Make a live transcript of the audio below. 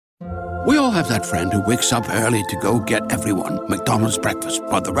We all have that friend who wakes up early to go get everyone McDonald's breakfast,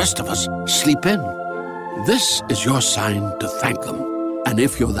 while the rest of us sleep in. This is your sign to thank them. And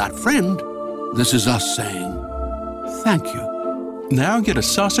if you're that friend, this is us saying thank you. Now get a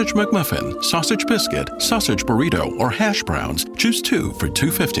sausage McMuffin, sausage biscuit, sausage burrito, or hash browns. Choose 2 for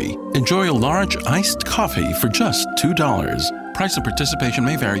 $2.50. Enjoy a large iced coffee for just $2. Price and participation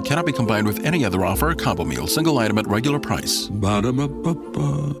may vary. Cannot be combined with any other offer or combo meal. Single item at regular price.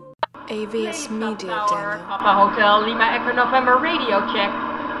 Ba-da-ba-ba-ba. AVS Media Demo. Papa Hotel Lima Echo November radio check.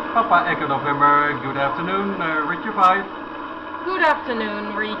 Papa Echo November, good afternoon, read you 5. Good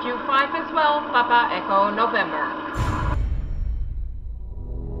afternoon, read you 5 as well, Papa Echo November.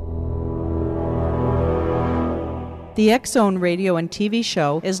 The X-Zone radio and TV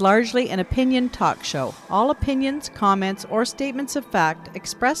show is largely an opinion talk show. All opinions, comments, or statements of fact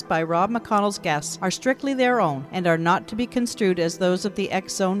expressed by Rob McConnell's guests are strictly their own and are not to be construed as those of the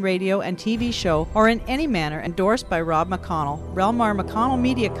X-Zone radio and TV show or in any manner endorsed by Rob McConnell, Relmar McConnell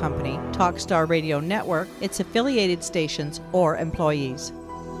Media Company, Talkstar Radio Network, its affiliated stations, or employees.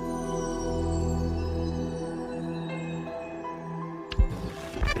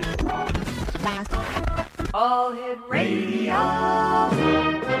 All Hit Radio.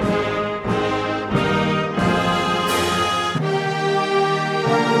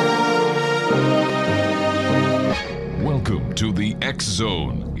 Welcome to the X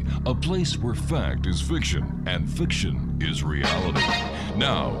Zone, a place where fact is fiction and fiction is reality.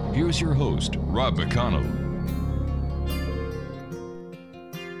 Now, here's your host, Rob McConnell.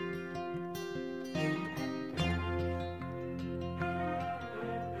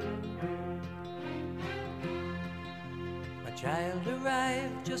 Child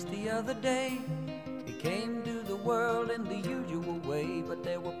arrived just the other day. He came to the world in the usual way, but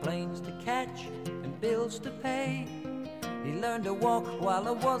there were planes to catch and bills to pay. He learned to walk while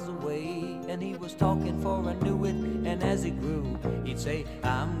I was away, and he was talking for I knew it. And as he grew, he'd say,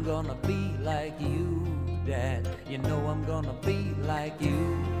 I'm gonna be like you, Dad. You know I'm gonna be like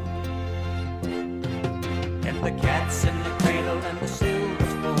you. And the cat's in the cradle and the silver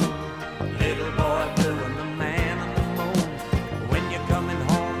spoon, little boy blue and the man on the moon. When you're coming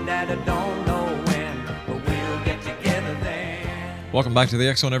home, Dad, I don't know when, but we'll get together then. Welcome back to the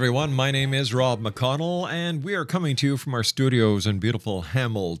X Zone, everyone. My name is Rob McConnell, and we are coming to you from our studios in beautiful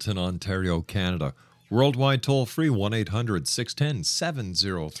Hamilton, Ontario, Canada. Worldwide toll-free,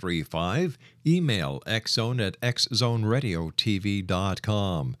 1-800-610-7035. Email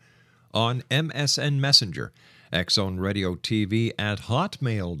xzone@xzoneradiotv.com. On MSN Messenger,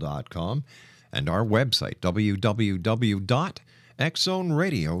 xzoneradiotv@hotmail.com. And our website,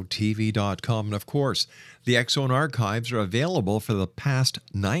 www.xzoneradiotv.com. And of course, the X Zone archives are available for the past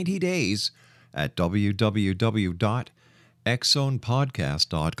 90 days at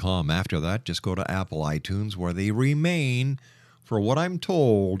www.xzonepodcast.com. After that, just go to Apple iTunes, where they remain for what I'm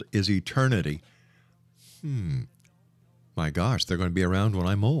told is eternity. My gosh, they're going to be around when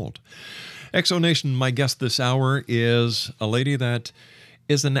I'm old. Exonation, my guest this hour is a lady that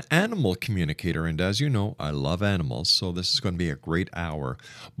is an animal communicator, and as you know, I love animals, so this is going to be a great hour.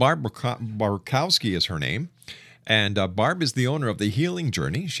 BARB BORKOWSKI is her name, and Barb is the owner of The Healing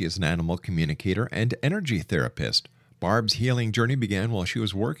Journey. She is an animal communicator and energy therapist. Barb's healing journey began while she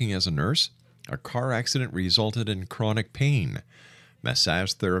was working as a nurse. A car accident resulted in chronic pain.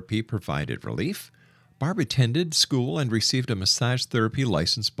 Massage therapy provided relief. Barb attended school and received a massage therapy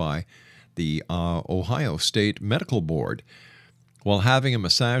license by the Ohio State Medical Board. While having a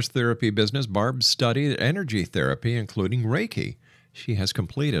massage therapy business, Barb studied energy therapy, including Reiki. She has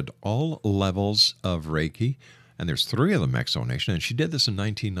completed all levels of Reiki, and there's 3 of them, Exonation, and she did this in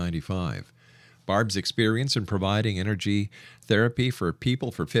 1995. Barb's experience in providing energy therapy for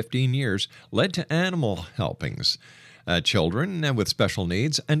people for 15 years led to animal helpings, children with special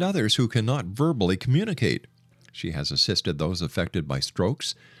needs, and others who cannot verbally communicate. She has assisted those affected by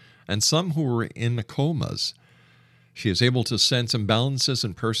strokes and some who were in comas. She is able to sense imbalances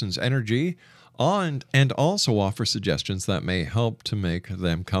in persons' energy and also offer suggestions that may help to make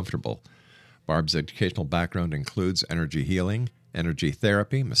them comfortable. Barb's educational background includes energy healing, energy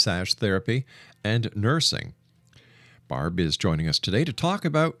therapy, massage therapy, and nursing. Barb is joining us today to talk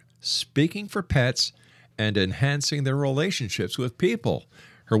about speaking for pets and enhancing their relationships with people.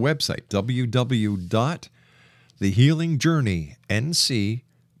 Her website,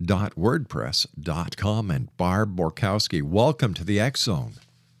 www.thehealingjourneync.wordpress.com. And Barb BORKOWSKI, welcome to the X Zone.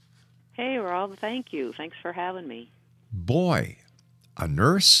 Hey, Rob, thank you. Thanks for having me. Boy, a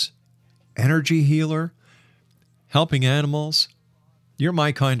nurse, energy healer, helping animals. You're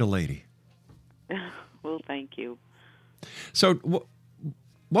my kind of lady. Well, thank you. So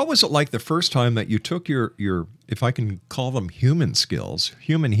What was it like the first time that you took your if I can call them human skills,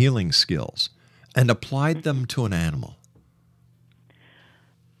 human healing skills, and applied them to an animal?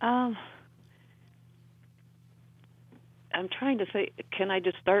 I'm trying to say, can I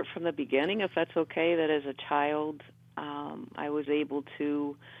just start from the beginning, if that's okay, that as a child I was able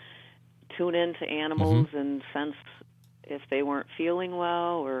to tune into animals and sense if they weren't feeling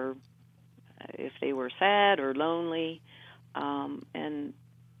well or if they were sad or lonely. And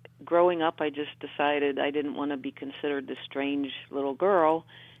growing up, I just decided I didn't want to be considered the strange little girl,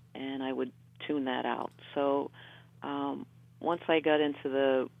 and I would tune that out. So once I got into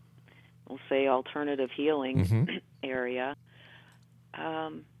the, we'll say, alternative healing area,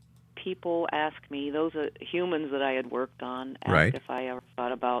 people asked me, those are humans that I had worked on, asked if I ever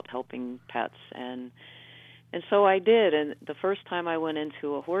thought about helping pets, and so I did. And the first time I went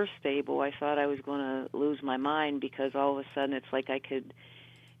into a horse stable, I thought I was going to lose my mind, because all of a sudden it's like I could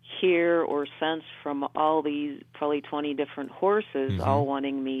hear or sense from all these probably 20 different horses all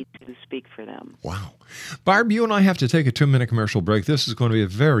wanting me to speak for them. Wow. Barb, you and I have to take a 2-minute commercial break. This is going to be a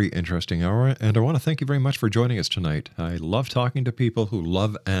very interesting hour, and I want to thank you very much for joining us tonight. I love talking to people who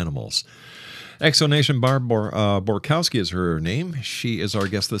love animals. Exonation Barb Borkowski is her name. She is our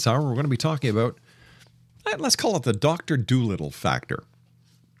guest this hour. We're going to be talking about, let's call it the Dr. Doolittle factor.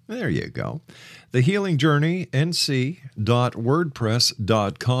 There you go. The Healing Journey,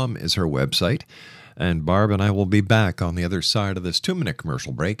 nc.wordpress.com is her website. And Barb and I will be back on the other side of this 2-minute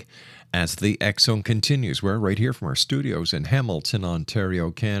commercial break as the X Zone continues. We're right here from our studios in Hamilton, Ontario,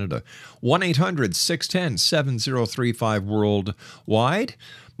 Canada. 1-800-610-7035 worldwide.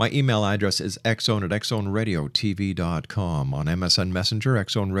 My email address is xzone@xzoneradiotv.com. On MSN Messenger,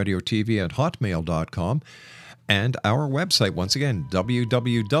 xzoneradiotv@hotmail.com. And our website, once again,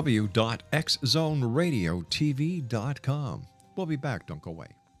 www.xzoneradiotv.com. We'll be back. Don't go away.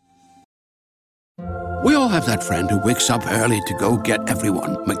 We all have that friend who wakes up early to go get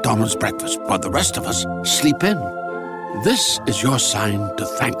everyone McDonald's breakfast, while the rest of us sleep in. This is your sign to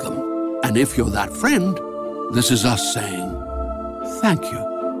thank them. And if you're that friend, this is us saying thank you.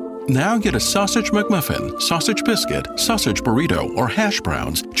 Now get a sausage McMuffin, sausage biscuit, sausage burrito, or hash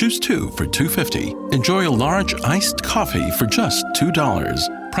browns. Choose 2 for $2.50. Enjoy a large iced coffee for just $2.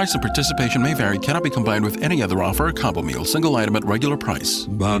 Price and participation may vary. Cannot be combined with any other offer or combo meal. Single item at regular price.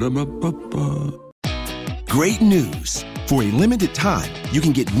 Ba-da-ba-ba-ba. Great news. For a limited time, you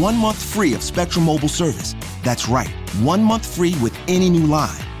can get 1 month free of Spectrum Mobile service. That's right, 1 month free with any new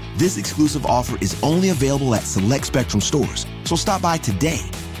line. This exclusive offer is only available at select Spectrum stores. So stop by today.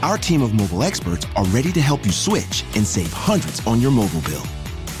 Our team of mobile experts are ready to help you switch and save hundreds on your mobile bill.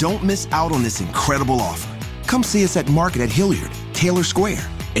 Don't miss out on this incredible offer. Come see us at Market at Hilliard, Taylor Square,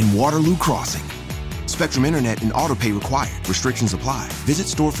 and Waterloo Crossing. Spectrum Internet and autopay required. Restrictions apply. Visit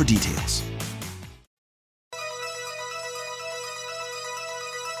store for details.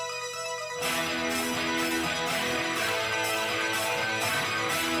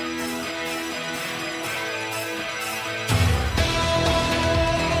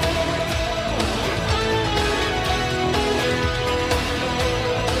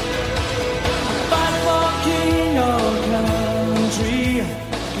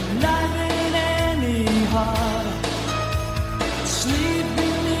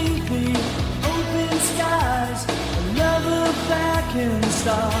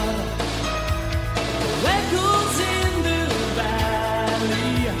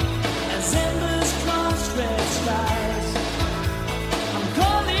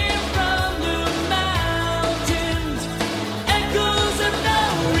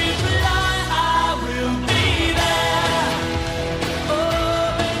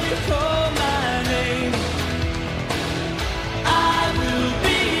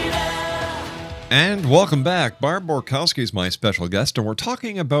 And welcome back. Barb Borkowski is my special guest, and we're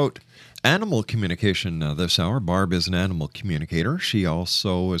talking about animal communication this hour. Barb is an animal communicator. She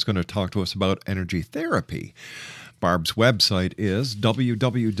also is going to talk to us about energy therapy. Barb's website is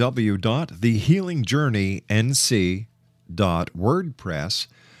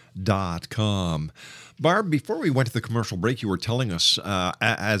www.thehealingjoursey.wordpress.com. Barb, before we went to the commercial break, you were telling us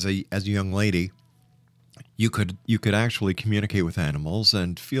as a young lady, you could actually communicate with animals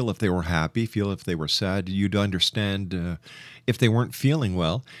and feel if they were happy, feel if they were sad. You'd understand if they weren't feeling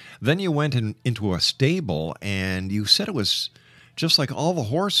well. Then you went into a stable, and you said it was just like all the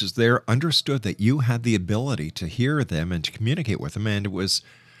horses there understood that you had the ability to hear them and to communicate with them, and it was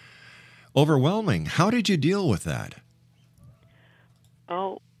overwhelming. How did you deal with that?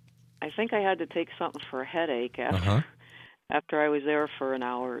 Oh, I think I had to take something for a headache after I was there for an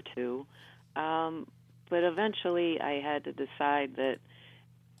hour or two. But eventually I had to decide that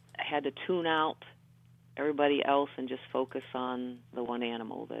had to tune out everybody else and just focus on the one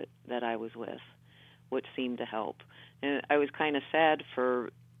animal that I was with, which seemed to help. And I was kind of sad for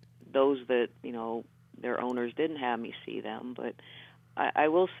those that, their owners didn't have me see them. But I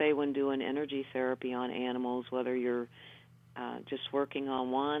will say, when doing energy therapy on animals, whether you're just working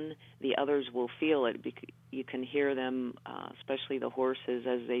on one, the others will feel it. You can hear them, especially the horses,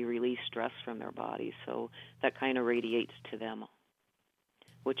 as they release stress from their bodies. So that kind of radiates to them,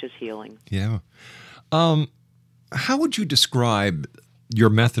 which is healing. Yeah. How would you describe your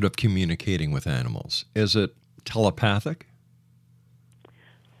method of communicating with animals? Is it telepathic?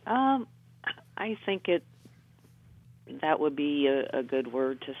 I think that would be a good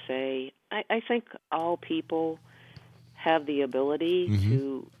word to say. I think all people have the ability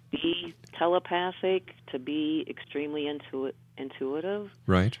to be telepathic, to be extremely intuitive.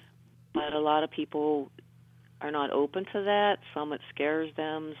 Right. But a lot of people are not open to that. Some, it scares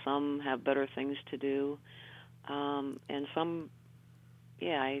them. Some have better things to do. And some,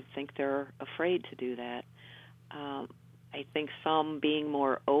 I think they're afraid to do that. I think some, being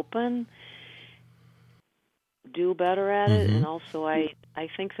more open, do better at it. And also I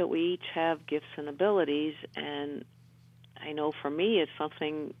think that we each have gifts and abilities. And I know for me, it's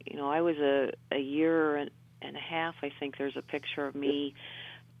something, I was a year and a half, I think there's a picture of me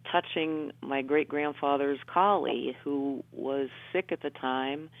touching my great-grandfather's collie, who was sick at the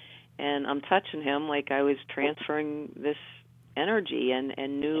time, and I'm touching him like I was transferring this energy and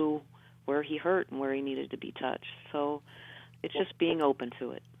knew where he hurt and where he needed to be touched. So it's just being open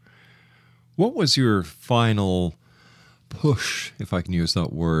to it. What was your final push, if I can use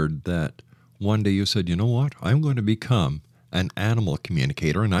that word, that one day you said, you know what, I'm going to become an animal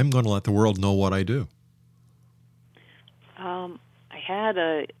communicator, and I'm going to let the world know what I do? I had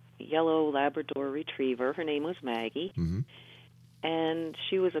a yellow Labrador retriever. Her name was Maggie, and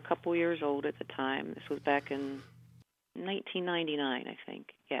she was a couple years old at the time. This was back in 1999, I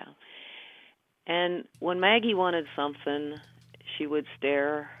think. Yeah. And when Maggie wanted something, she would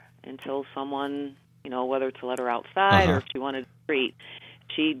stare until someone, whether to let her outside or if she wanted a treat,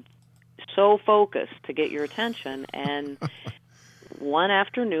 she'd so focused to get your attention. And one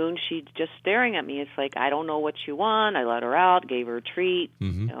afternoon, she's just staring at me. It's like, I don't know what you want. I let her out, gave her a treat,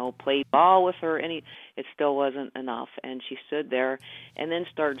 played ball with her, and it still wasn't enough. And she stood there and then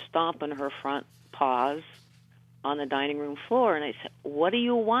started stomping her front paws on the dining room floor. And I said, what do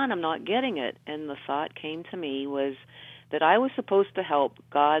you want? I'm not getting it. And the thought came to me was that I was supposed to help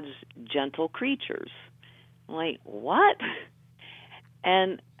God's gentle creatures. I'm like, what?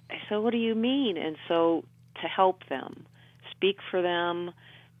 And I said, what do you mean? And so to help them, speak for them,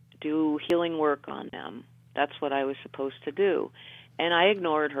 do healing work on them. That's what I was supposed to do. And I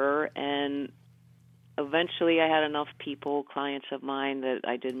ignored her, and eventually I had enough people, clients of mine, that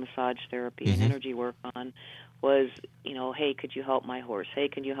I did massage therapy and energy work on, was, hey, could you help my horse? Hey,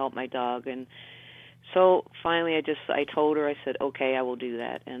 can you help my dog? And so finally I told her, I said, okay, I will do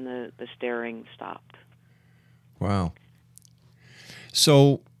that. And the staring stopped. Wow.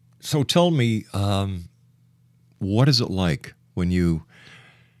 So tell me, what is it like when you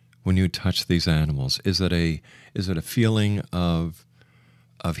touch these animals? Is it a feeling of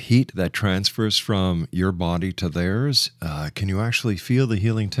heat that transfers from your body to theirs? Can you actually feel the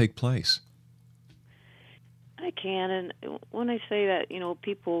healing take place? I can, and when I say that,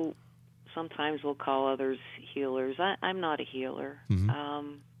 people sometimes will call others healers. I'm not a healer.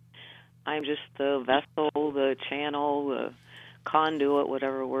 I'm just the vessel, the channel, the conduit,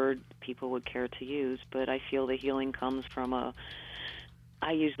 whatever word people would care to use. But I feel the healing comes from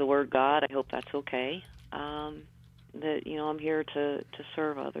I use the word God. I hope that's okay. That, I'm here to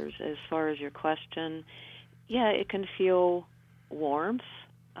serve others. As far as your question, it can feel warmth.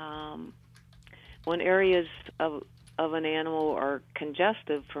 When areas of an animal are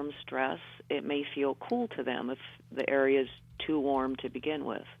congested from stress, it may feel cool to them if the area is too warm to begin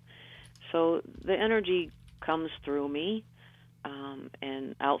with. So the energy comes through me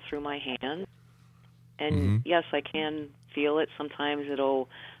and out through my hand. And yes, I can feel it. Sometimes it'll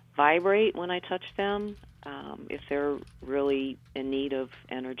vibrate when I touch them if they're really in need of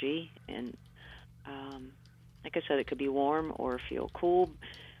energy. And like I said, it could be warm or feel cool.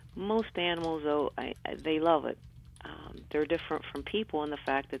 Most animals, though, they love it. They're different from people in the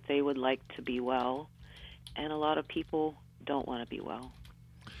fact that they would like to be well, and a lot of people don't want to be well.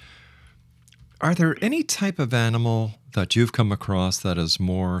 Are there any type of animal that you've come across that is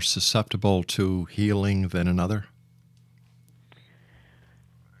more susceptible to healing than another?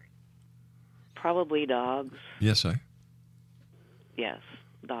 Probably dogs. Yes, Yes,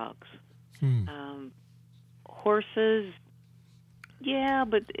 dogs. Horses, Yeah,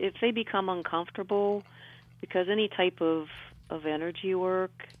 but if they become uncomfortable, because any type of energy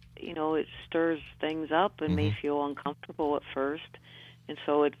work, it stirs things up and may feel uncomfortable at first, and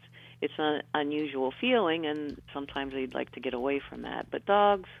so it's an unusual feeling, and sometimes they'd like to get away from that. But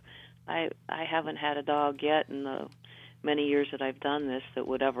dogs, I haven't had a dog yet in the many years that I've done this that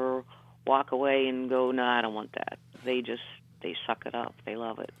would ever walk away and go, no, I don't want that. They suck it up. They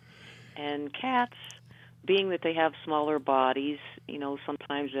love it. And cats, being that they have smaller bodies,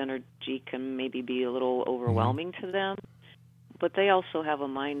 sometimes energy can maybe be a little overwhelming to them, but they also have a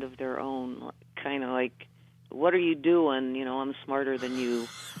mind of their own, kind of like, what are you doing? I'm smarter than you.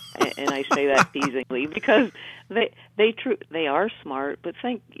 And I say that teasingly because they are smart, but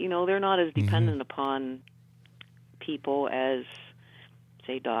they're not as dependent upon people as,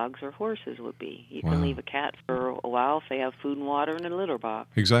 say, dogs or horses would be. You can leave a cat for a while if they have food and water in a litter box.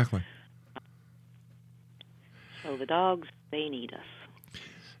 Exactly. So the dogs, they need us.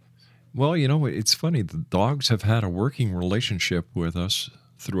 Well, it's funny. The dogs have had a working relationship with us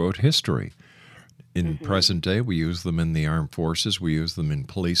throughout history. In present day, we use them in the armed forces. We use them in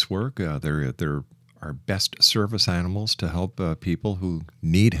police work. They're our best service animals to help people who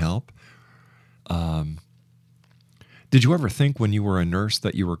need help. Did you ever think when you were a nurse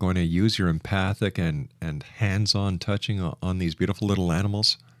that you were going to use your empathic and hands-on touching on these beautiful little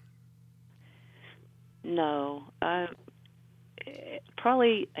animals? No.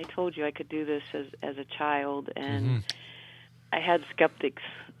 Probably I told you I could do this as a child, and I had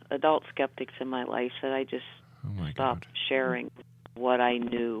adult skeptics in my life that I just stopped sharing what I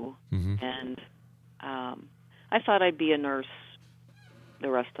knew. And I thought I'd be a nurse the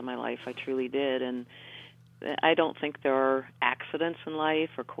rest of my life. I truly did. And I don't think there are accidents in life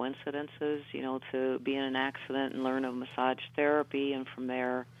or coincidences, to be in an accident and learn of massage therapy, and from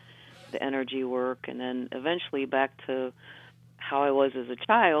there the energy work, and then eventually back to how I was as a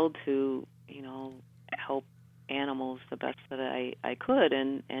child to, help animals the best that I could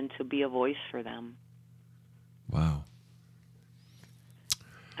and to be a voice for them. Wow.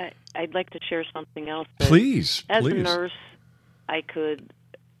 I'd like to share something else. Please. As a nurse, I could,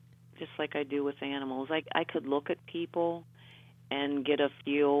 just like I do with animals, I could look at people and get a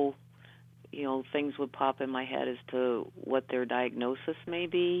feel, things would pop in my head as to what their diagnosis may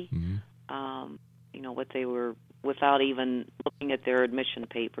be, what they were, without even looking at their admission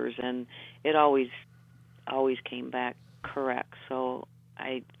papers, and it always came back correct. So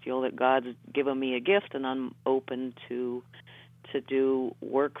I feel that God's given me a gift, and I'm open to do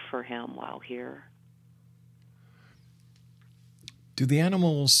work for Him while here. Do the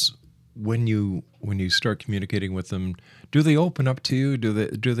animals, when you start communicating with them, do they open up to you?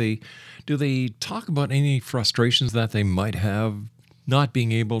 Do they talk about any frustrations that they might have not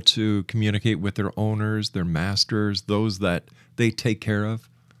being able to communicate with their owners, their masters, those that they take care of?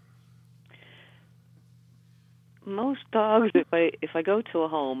 Most dogs, if I go to a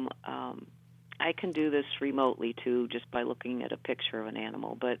home, I can do this remotely too, just by looking at a picture of an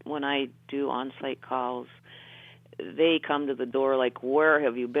animal. But when I do on-site calls, they come to the door like, where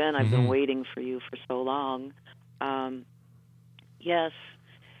have you been? I've been waiting for you for so long. Yes,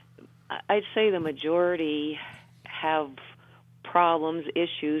 I'd say the majority have problems,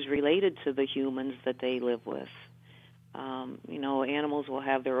 issues related to the humans that they live with. Animals will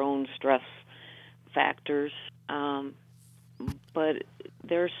have their own stress factors, but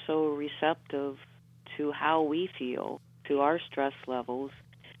they're so receptive to how we feel, to our stress levels,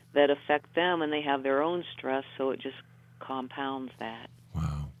 that affect them, and they have their own stress, so it just compounds that.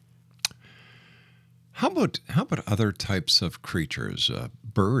 Wow. How about other types of creatures?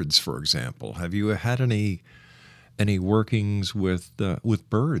 Birds, for example. Have you had any workings with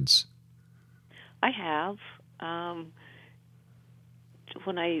birds? I have.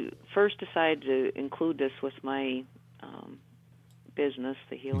 When I first decided to include this with my business,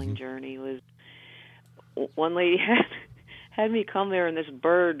 the healing journey, was one lady had me come there, and this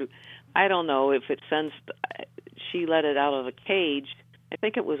bird, I don't know if it sensed, she let it out of a cage. I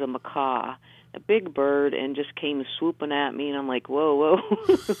think it was a macaw, a big bird, and just came swooping at me, and I'm like, whoa,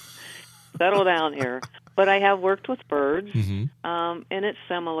 settle down here. But I have worked with birds, and it's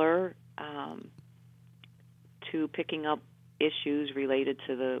similar to picking up issues related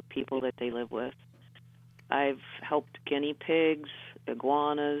to the people that they live with. I've helped guinea pigs,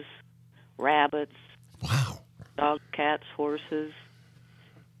 iguanas, rabbits, dogs, cats, horses.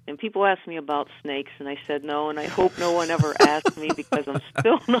 And people ask me about snakes, and I said no, and I hope no one ever asks me because I'm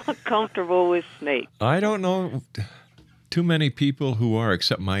still not comfortable with snakes. I don't know too many people who are,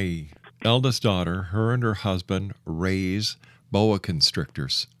 except my eldest daughter. Her and her husband raise boa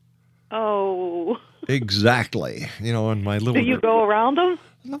constrictors. Oh. Exactly. You know, and my little... Do you go around them?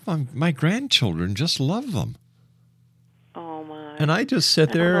 My grandchildren just love them. Oh, my. And I just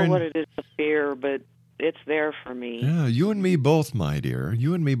sit there I don't know and... what it is to fear, but it's there for me. Yeah, you and me both, my dear.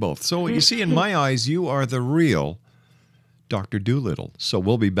 You and me both. So, you see, in my eyes, you are the real Dr. Doolittle. So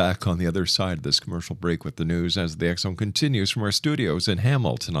we'll be back on the other side of this commercial break with the news as the X Zone continues from our studios in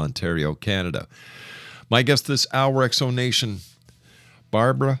Hamilton, Ontario, Canada. My guest this hour, X Zone Nation,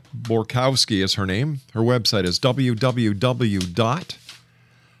 Barbara BORKOWSKI is her name. Her website is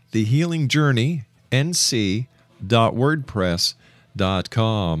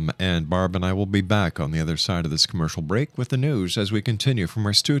www.thehealingjourneync.wordpress.com. And Barb and I will be back on the other side of this commercial break with the news as we continue from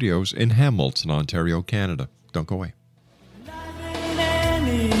our studios in Hamilton, Ontario, Canada. Don't go away.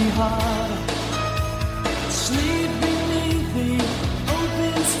 Sleep beneath the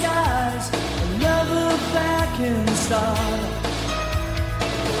open skies, another back in style.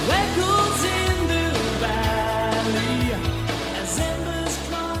 Echoes in the valley as embers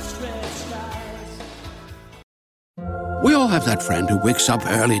cross stretched skies. We all have that friend who wakes up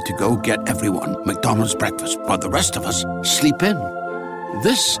early to go get everyone McDonald's breakfast while the rest of us sleep in.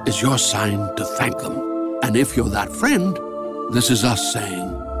 This is your sign to thank them. And if you're that friend, this is us saying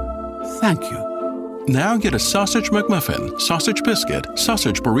thank you. Now get a sausage McMuffin, sausage biscuit,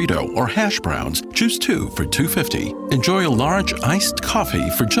 sausage burrito, or hash browns. Choose 2 for $2.50. Enjoy a large iced coffee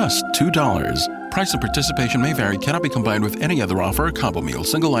for just $2. Price and participation may vary. Cannot be combined with any other offer or combo meal.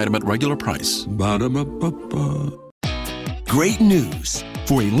 Single item at regular price. Ba-da-ba-ba-ba. Great news.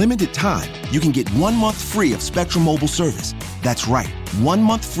 For a limited time, you can get 1 month free of Spectrum Mobile service. That's right, 1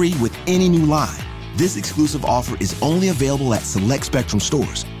 month free with any new line. This exclusive offer is only available at select Spectrum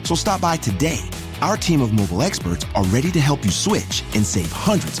stores, so stop by today. Our team of mobile experts are ready to help you switch and save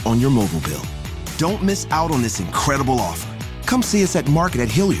hundreds on your mobile bill. Don't miss out on this incredible offer. Come see us at Market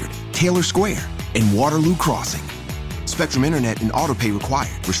at Hilliard, Taylor Square, and Waterloo Crossing. Spectrum Internet and autopay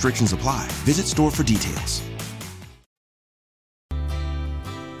required. Restrictions apply. Visit store for details.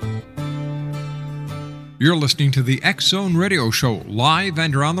 You're listening to the X Zone Radio Show, live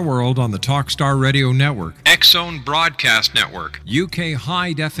and around the world on the Talkstar Radio Network, X Zone Broadcast Network, UK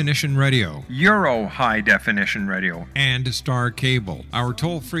High Definition Radio, Euro High Definition Radio, and Star Cable. Our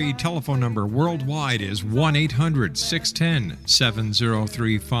toll-free telephone number worldwide is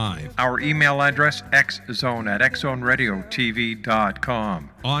 1-800-610-7035. Our email address, xzone@xzoneradiotv.com.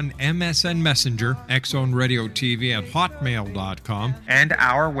 On MSN Messenger, xzoneradiotv@hotmail.com, and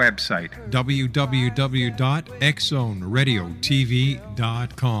our website,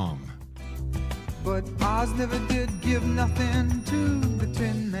 www.xzoneradiotv.com. But Oz never did give nothing to the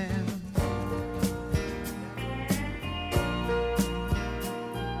Tin Man.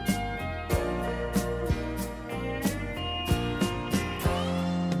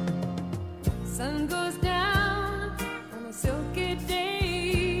 Sun goes down on a silky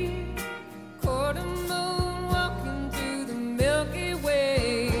day, quarter moon walking through the Milky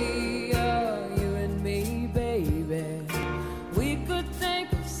Way. Oh, you and me, baby, we could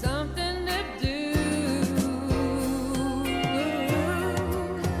think of something to do.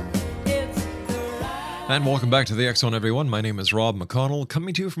 It's the right. And welcome back to the X Zone, everyone. My name is Rob McConnell,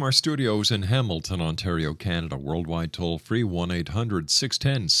 coming to you from our studios in Hamilton, Ontario, Canada. Worldwide toll-free,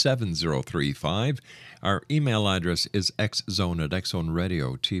 1-800-610-7035. Our email address is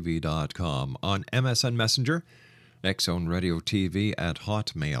xzone@xzoneradiotv.com. On MSN Messenger,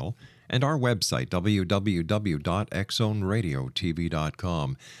 xzoneradiotv@hotmail. And our website,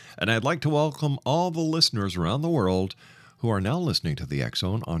 www.xzoneradiotv.com. And I'd like to welcome all the listeners around the world who are now listening to the X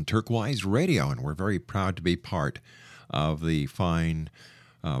Zone on Turquoise Radio, and we're very proud to be part of the fine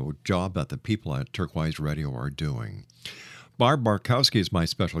job that the people at Turquoise Radio are doing. Barb BORKOWSKI is my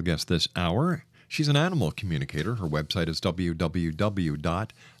special guest this hour. She's an animal communicator. Her website is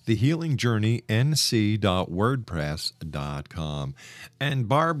www.thehealingjourneync.wordpress.com. And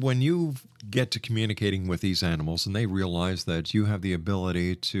Barb, when you get to communicating with these animals and they realize that you have the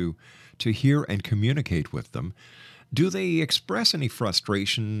ability to hear and communicate with them, do they express any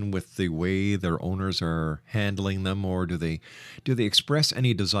frustration with the way their owners are handling them, or do they express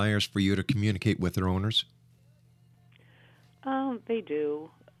any desires for you to communicate with their owners? They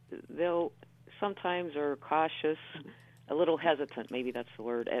do. They'll sometimes are cautious, a little hesitant, maybe that's the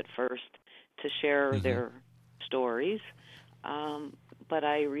word, at first, to share their stories. But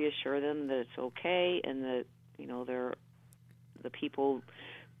I reassure them that it's okay, and that they're the people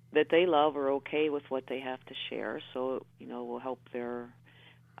that they love are okay with what they have to share. So will help their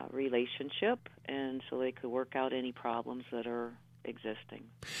relationship, and so they could work out any problems that are existing.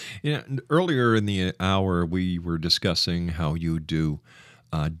 Yeah. Earlier in the hour, we were discussing how you do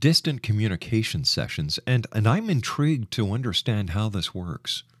distant communication sessions, and I'm intrigued to understand how this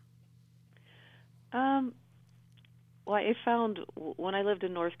works. Well, I found when I lived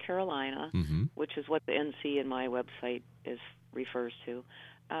in North Carolina, which is what the NC in my website refers to,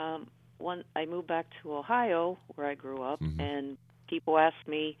 when I moved back to Ohio, where I grew up, and people asked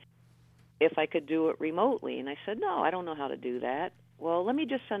me if I could do it remotely, and I said, no, I don't know how to do that. Well, let me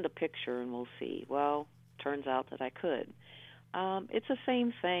just send a picture and we'll see. Well, turns out that I could. It's the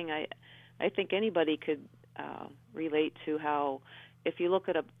same thing. I think anybody could relate to how if you look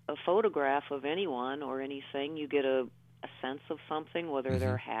at a photograph of anyone or anything, you get a sense of something, whether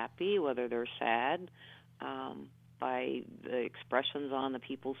they're happy, whether they're sad, by the expressions on the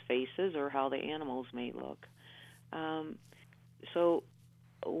people's faces or how the animals may look. So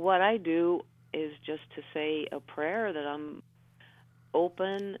what I do is just to say a prayer that I'm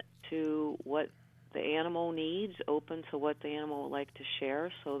open to what the animal needs, open to what the animal would like to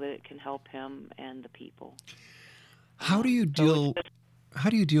share so that it can help him and the people. How do you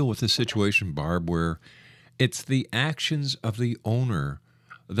deal with the situation, Barb, where it's the actions of the owner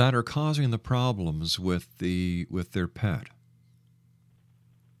that are causing the problems with their pet?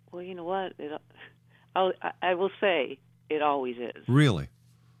 Well, you know what? I will say it always is. Really?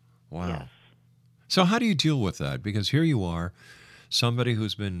 Wow. Yes. So how do you deal with that? Because here you are, somebody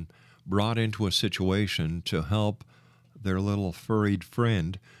who's been brought into a situation to help their little furried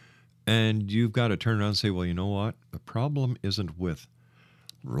friend, and you've got to turn around and say, well, you know what? The problem isn't with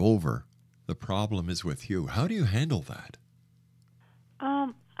Rover. The problem is with you. How do you handle that?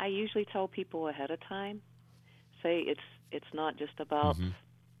 I usually tell people ahead of time, say it's not just about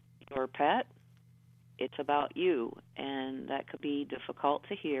your pet, it's about you, and that could be difficult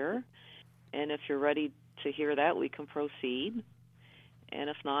to hear. And if you're ready to hear that, we can proceed. And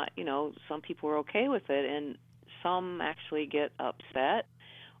if not, some people are okay with it, and some actually get upset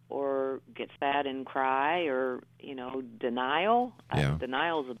or get sad and cry or, denial. Yeah.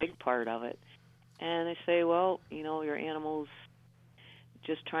 Denial is a big part of it. And they say, well, your animal's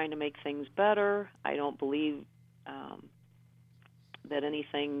just trying to make things better. I don't believe that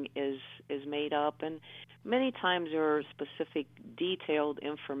anything is made up. And many times there are specific, detailed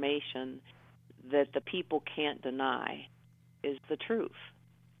information that the people can't deny is the truth.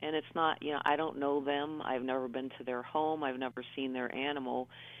 And it's not, I don't know them. I've never been to their home. I've never seen their animal.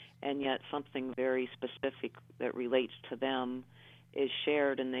 And yet something very specific that relates to them is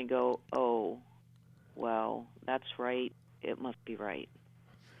shared, and they go, oh, well, that's right. It must be right.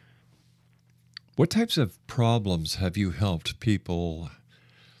 What types of problems have you helped people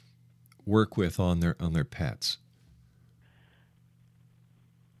work with on their pets?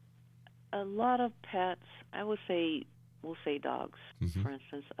 A lot of pets, we'll say dogs, for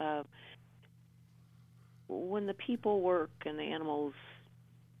instance. When the people work and the animals,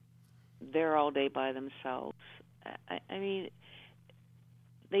 they're all day by themselves. I mean,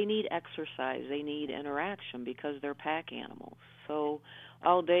 they need exercise. They need interaction because they're pack animals. So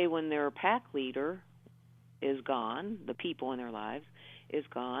all day when their pack leader is gone, the people in their lives is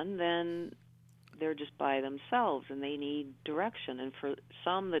gone, then they're just by themselves and they need direction. And for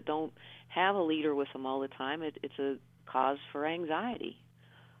some that don't have a leader with them all the time, it's a cause for anxiety.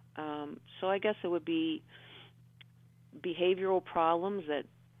 So I guess it would be behavioral problems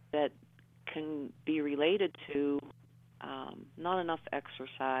that can be related to not enough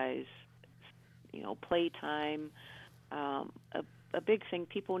exercise, playtime. A big thing,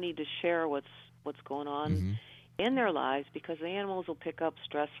 people need to share what's going on in their lives, because the animals will pick up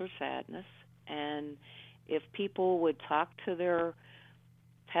stress or sadness. And if people would talk to their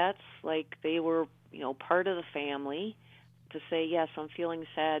pets like they were, part of the family, to say, yes, I'm feeling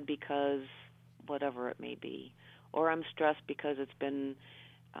sad because whatever it may be, or I'm stressed because it's been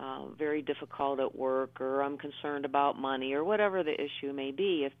very difficult at work, or I'm concerned about money, or whatever the issue may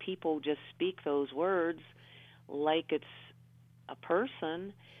be. If people just speak those words like it's a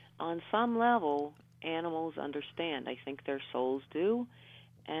person, on some level, animals understand. I think their souls do,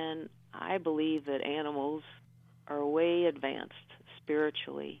 and I believe that animals are way advanced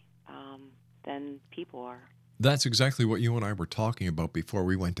spiritually than people are. That's exactly what you and I were talking about before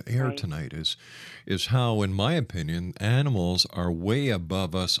we went to air tonight, is how, in my opinion, animals are way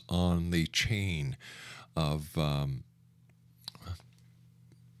above us on the chain of how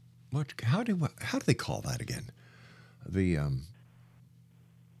do they call that again?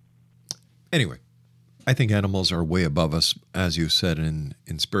 Anyway, I think animals are way above us, as you said, in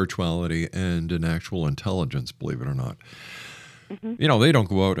spirituality and in actual intelligence, believe it or not. They don't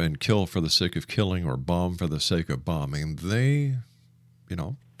go out and kill for the sake of killing or bomb for the sake of bombing. They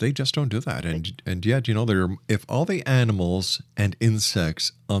they just don't do that. And yet, if all the animals and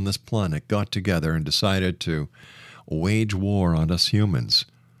insects on this planet got together and decided to wage war on us humans,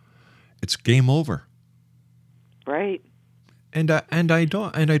 it's game over. Right. And I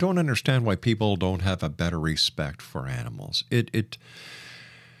don't understand why people don't have a better respect for animals. It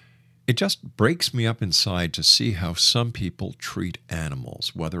just breaks me up inside to see how some people treat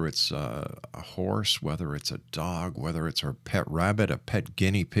animals, whether it's a horse, whether it's a dog, whether it's a pet rabbit, a pet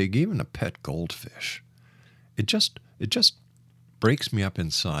guinea pig, even a pet goldfish. It just breaks me up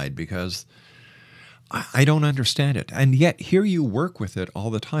inside because I don't understand it. And yet here you work with it all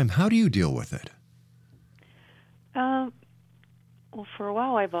the time. How do you deal with it? Well, for a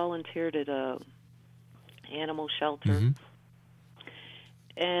while I volunteered at a animal shelter,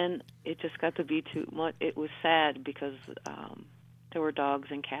 and it just got to be too much. It was sad because there were dogs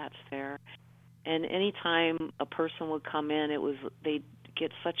and cats there, and anytime a person would come in, they'd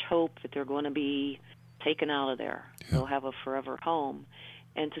get such hope that they're going to be taken out of there. Yeah. They'll have a forever home,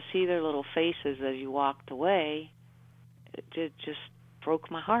 and to see their little faces as you walked away, it just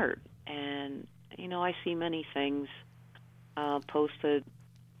broke my heart. And I see many things posted.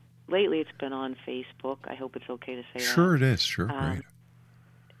 Lately it's been on Facebook. I hope it's okay to say that. Sure it is. Sure, great.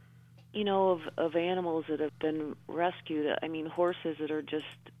 Of animals that have been rescued. I mean, horses that are just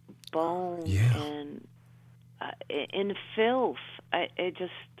bones and in filth. And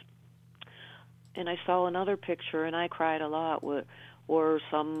I saw another picture, and I cried a lot, where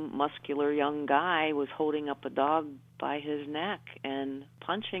some muscular young guy was holding up a dog by his neck and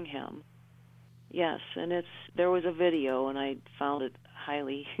punching him. Yes, and there was a video, and I found it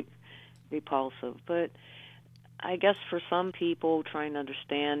highly repulsive. But I guess for some people, trying to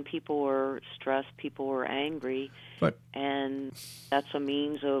understand, people were stressed, people were angry, and that's a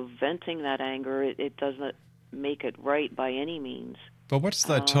means of venting that anger. It doesn't make it right by any means. But what's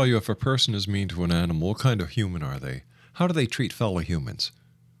that tell you if a person is mean to an animal? What kind of human are they? How do they treat fellow humans?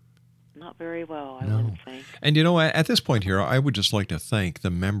 Not very well, I wouldn't think. And at this point here, I would just like to thank the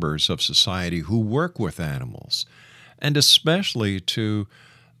members of society who work with animals, and especially to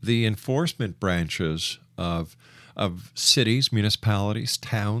the enforcement branches of cities, municipalities,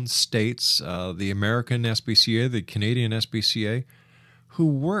 towns, states, the American SPCA, the Canadian SPCA, who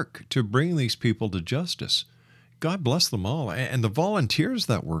work to bring these people to justice. God bless them all, and the volunteers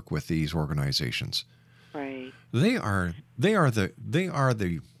that work with these organizations. Right. They are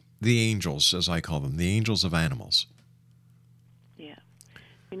the angels, as I call them, the angels of animals. Yeah.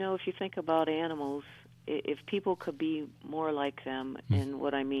 If you think about animals, if people could be more like them, and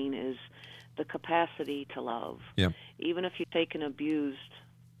what I mean is the capacity to love. Yeah. Even if you take an abused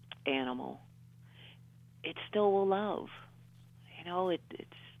animal, it still will love.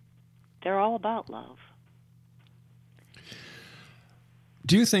 They're all about love.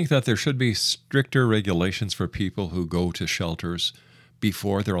 Do you think that there should be stricter regulations for people who go to shelters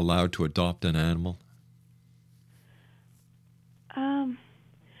before they're allowed to adopt an animal?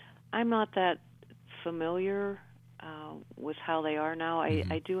 I'm not that familiar with how they are now.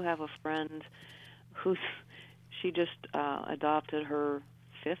 I do have a friend she just adopted her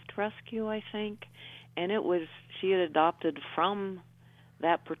 5th rescue, I think, and she had adopted from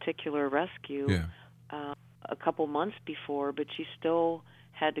that particular rescue a couple months before, but she still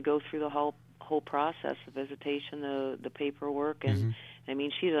had to go through the whole process, the visitation, the paperwork, and I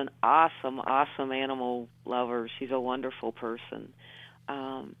mean, she's an awesome animal lover. She's a wonderful person.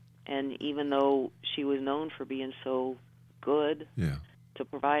 And even though she was known for being so good to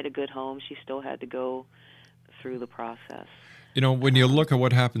provide a good home, she still had to go through the process. When you look at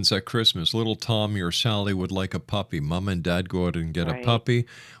what happens at Christmas, little Tommy or Sally would like a puppy. Mom and Dad go out and get a puppy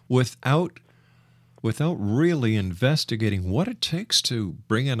without really investigating what it takes to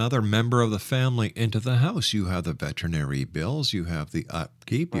bring another member of the family into the house. You have the veterinary bills, you have the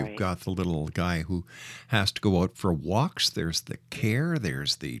upkeep, you've got the little guy who has to go out for walks, there's the care,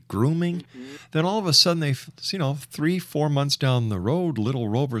 there's the grooming. Then all of a sudden, 3-4 months down the road, little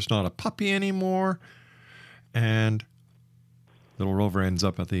Rover's not a puppy anymore, and little Rover ends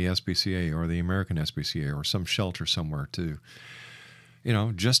up at the SPCA or the American SPCA or some shelter somewhere too.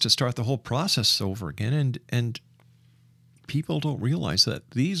 Just to start the whole process over again. And people don't realize that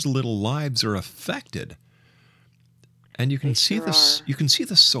these little lives are affected. And you can see you can see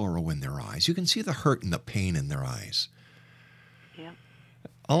the sorrow in their eyes. You can see the hurt and the pain in their eyes. Yeah.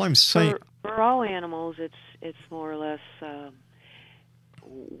 All I'm saying, for all animals, it's more or less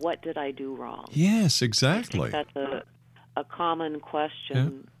what did I do wrong? Yes, exactly. I think that's a common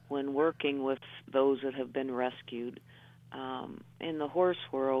question when working with those that have been rescued. In the horse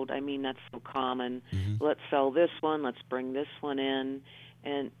world, I mean, that's so common. Let's sell this one, let's bring this one in,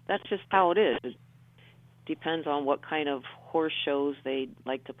 and that's just how it is. It depends on what kind of horse shows they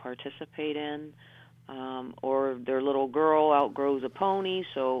like to participate in, or their little girl outgrows a pony,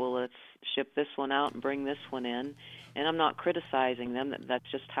 so let's ship this one out and bring this one in. And I'm not criticizing them. That's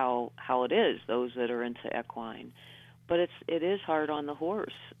just how it is, those that are into equine. But it is hard on the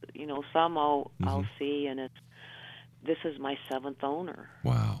horse. You know, some I'll see, and this is my 7th owner.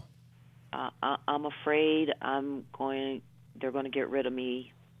 Wow. I'm afraid they're going to get rid of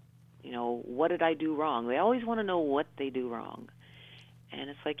me. You know, what did I do wrong? They always want to know what they do wrong. And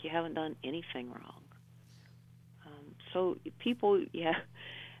it's like, you haven't done anything wrong. So people,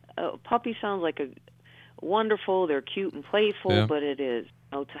 a puppy sounds like wonderful, they're cute and playful, but it is.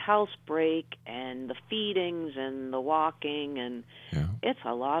 You know, to housebreak and the feedings and the walking, and it's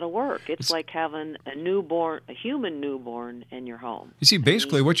a lot of work. It's like having a human newborn in your home. You see,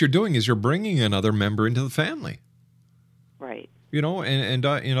 basically what you're doing is you're bringing another member into the family. Right. You know, and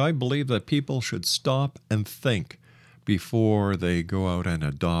I believe that people should stop and think before they go out and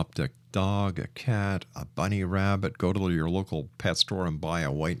adopt a dog, a cat, a bunny rabbit, go to your local pet store and buy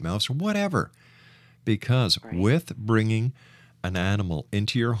a white mouse or whatever. Because with bringing an animal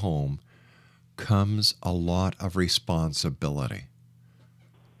into your home comes a lot of responsibility.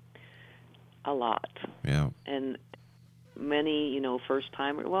 A lot. Yeah. And many,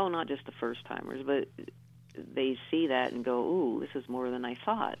 first-timers, well, not just the first-timers, but they see that and go, ooh, this is more than I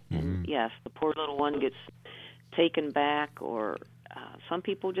thought. And yes, the poor little one gets taken back, or some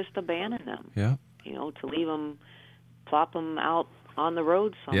people just abandon them. Yeah. To leave them, plop them out on the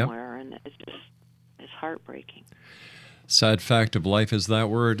road somewhere, and it's heartbreaking. Sad fact of life is that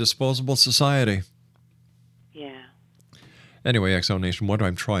we're a disposable society. Yeah. Anyway, X Zone Nation, what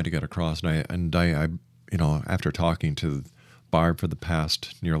I'm trying to get across, and I after talking to BARB for the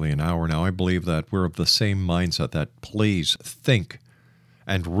past nearly an hour now, I believe that we're of the same mindset that please think,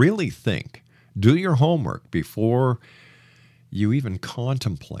 and really think, do your homework before you even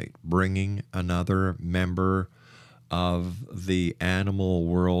contemplate bringing another member of the animal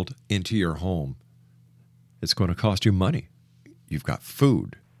world into your home. It's going to cost you money. You've got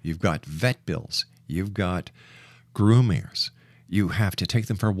food. You've got vet bills. You've got groomers. You have to take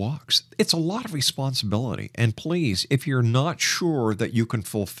them for walks. It's a lot of responsibility. And please, if you're not sure that you can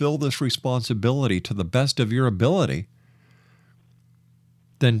fulfill this responsibility to the best of your ability,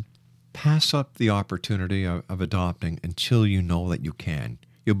 then pass up the opportunity of adopting until you know that you can.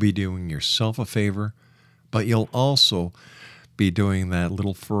 You'll be doing yourself a favor, but you'll also be doing that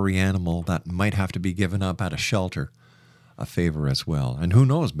little furry animal that might have to be given up at a shelter a favor as well. And who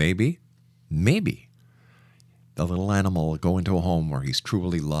knows, maybe the little animal will go into a home where he's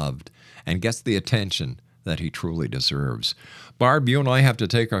truly loved and gets the attention that he truly deserves. BARB, you and I have to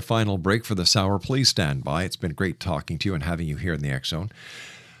take our final break for this hour. Please stand by. It's been great talking to you and having you here in the X Zone.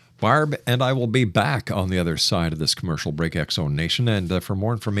 BARB and I will be back on the other side of this commercial break, X Zone Nation. And for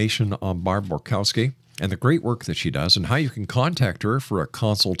more information on BARB BORKOWSKI and the great work that she does and how you can contact her for a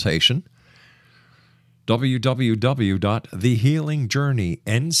consultation,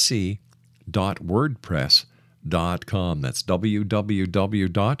 www.thehealingjourneync.wordpress.com. That's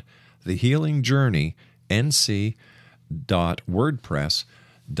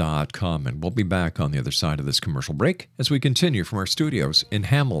www.thehealingjourneync.wordpress.com. And we'll be back on the other side of this commercial break as we continue from our studios in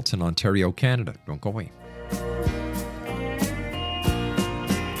Hamilton, Ontario, Canada. Don't go away.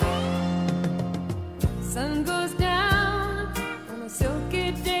 Sun goes down on a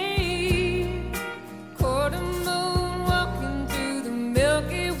silky day, quarter moon walking through the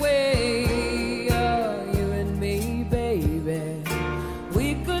Milky Way. Oh, you and me, baby,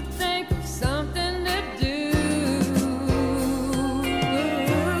 we could think of something to do.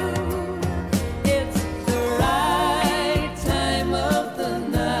 It's the right time of the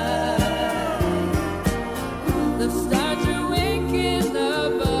night. The stars are waking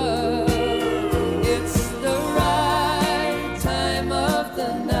above. It's the right time of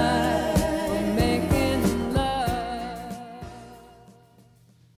the night for making love.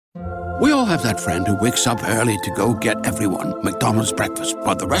 We all have that friend who wakes up early to go get everyone McDonald's breakfast,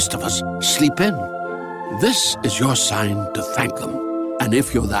 while the rest of us sleep in. This is your sign to thank them. And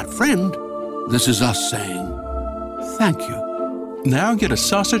if you're that friend, this is us saying thank you. Now get a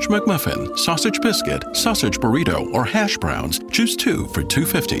sausage McMuffin, sausage biscuit, sausage burrito, or hash browns. Choose 2 for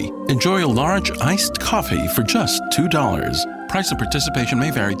 $2.50. Enjoy a large iced coffee for just $2. Price and participation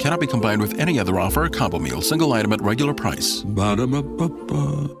may vary. Cannot be combined with any other offer or combo meal. Single item at regular price.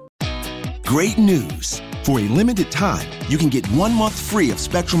 Ba-da-ba-ba-ba. Great news! For a limited time, you can get 1 month free of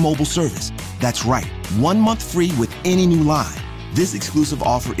Spectrum Mobile service. That's right, 1 month free with any new line. This exclusive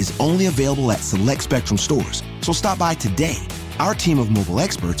offer is only available at select Spectrum stores, so stop by today. Our team of mobile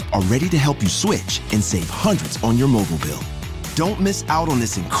experts are ready to help you switch and save hundreds on your mobile bill. Don't miss out on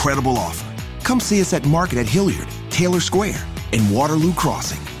this incredible offer. Come see us at Market at Hilliard, Taylor Square, and Waterloo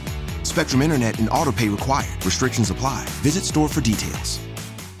Crossing. Spectrum Internet and autopay required. Restrictions apply. Visit store for details.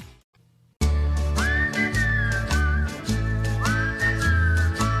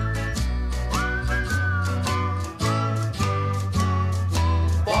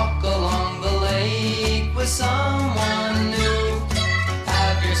 Walk along the lake with someone new.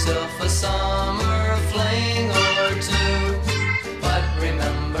 Have yourself a summer fling or two. But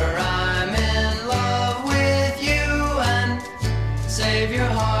remember, I'm in love with you, and save your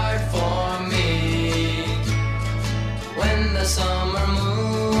heart for me. When the summer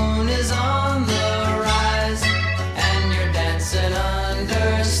moon is on the rise, and you're dancing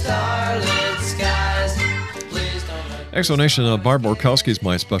under starlit skies, please don't let Explanation, Barb BORKOWSKI is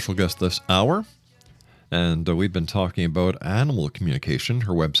my special guest this hour. And we've been talking about animal communication.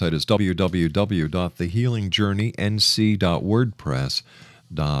 Her website is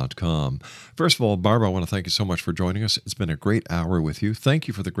www.thehealingjourneync.wordpress.com. First of all, Barb, I want to thank you so much for joining us. It's been a great hour with you. Thank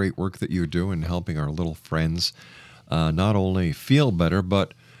you for the great work that you do in helping our little friends not only feel better,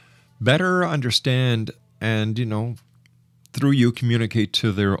 but better understand and, through you communicate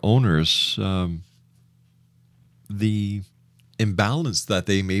to their owners the imbalance that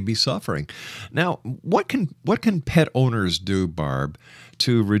they may be suffering. Now, what can pet owners do, Barb,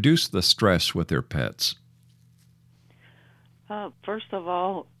 to reduce the stress with their pets? First of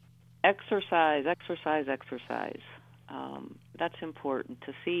all, exercise. That's important.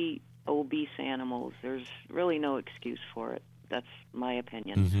 To see obese animals, there's really no excuse for it. That's my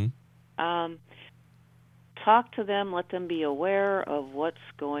opinion. Mm-hmm. Talk to them, let them be aware of what's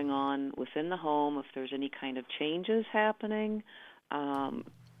going on within the home, if there's any kind of changes happening,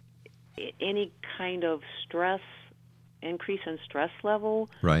 any kind of stress, increase in stress level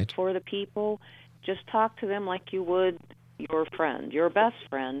right. for the people. Just talk to them like you would your friend, your best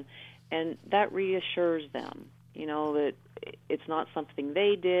friend, and that reassures them, that it's not something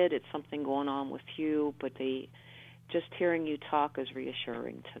they did, it's something going on with you, but just hearing you talk is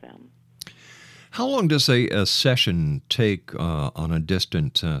reassuring to them. How long does a session take on a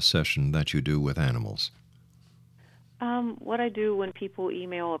distant session that you do with animals? What I do when people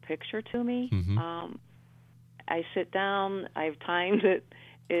email a picture to me, mm-hmm. I sit down, I have timed it.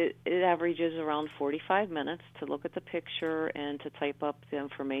 It averages around 45 minutes to look at the picture and to type up the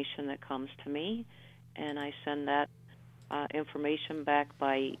information that comes to me, and I send that information back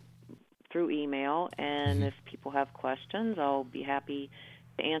through email, and mm-hmm. if people have questions, I'll be happy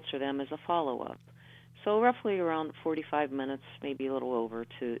to answer them as a follow-up. So roughly around 45 minutes, maybe a little over,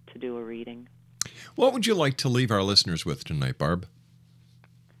 to do a reading. What would you like to leave our listeners with tonight, Barb?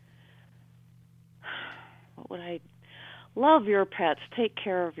 What would I... Love your pets. Take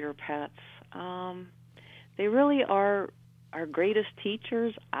care of your pets. They really are our greatest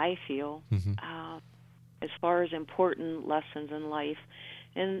teachers, I feel, mm-hmm. As far as important lessons in life.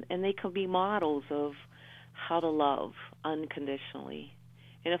 And they can be models of how to love unconditionally.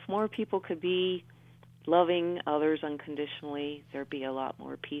 And if more people could be loving others unconditionally, there'd be a lot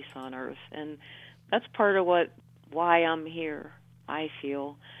more peace on earth. And that's part of why I'm here, I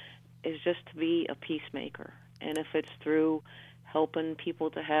feel, is just to be a peacemaker. And if it's through helping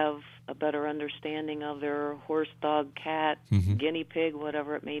people to have a better understanding of their horse, dog, cat, mm-hmm. guinea pig,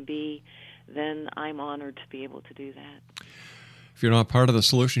 whatever it may be, then I'm honored to be able to do that. If you're not part of the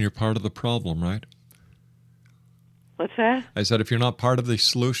solution, you're part of the problem, right? What's that? I said, if you're not part of the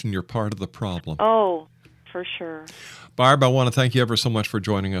solution, you're part of the problem. Oh, for sure. Barb, I want to thank you ever so much for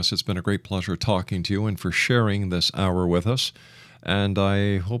joining us. It's been a great pleasure talking to you and for sharing this hour with us. And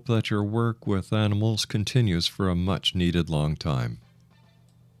I hope that your work with animals continues for a much-needed long time.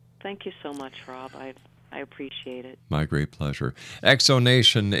 Thank you so much, Rob. I appreciate it. My great pleasure.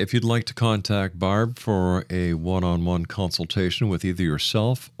 Exonation, if you'd like to contact Barb for a one-on-one consultation with either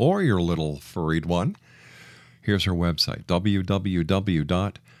yourself or your little furried one, here's her website,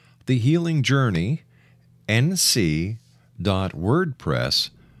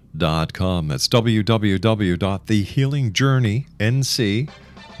 www.thehealingjourneync.wordpress.com. That's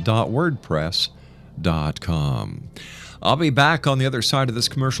www.thehealingjourneync.wordpress.com. I'll be back on the other side of this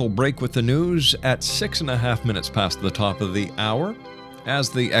commercial break with the news at 6.5 minutes past the top of the hour as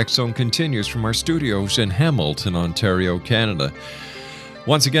the X Zone continues from our studios in Hamilton, Ontario, Canada.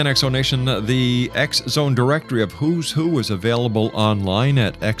 Once again, Exonation, the X Zone directory of who's who is available online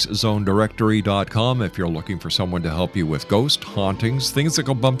at xzonedirectory.com if you're looking for someone to help you with ghost hauntings, things that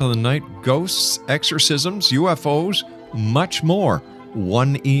go bump in the night, ghosts, exorcisms, UFOs, much more.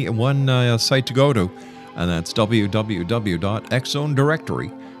 One site to go to, and that's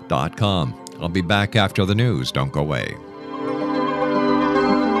www.xzonedirectory.com. I'll be back after the news. Don't go away.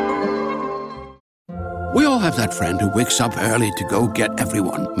 We all have that friend who wakes up early to go get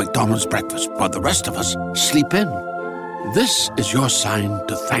everyone McDonald's breakfast while the rest of us sleep in. This is your sign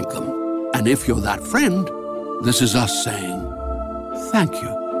to thank them. And if you're that friend, this is us saying thank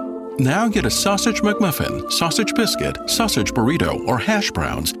you. Now get a sausage McMuffin, sausage biscuit, sausage burrito, or hash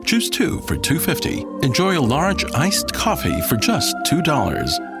browns. Choose 2 for $2.50. Enjoy a large iced coffee for just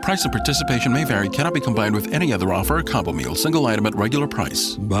 $2. Price and participation may vary. Cannot be combined with any other offer or combo meal. Single item at regular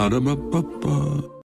price. Ba-da-ba-ba-ba.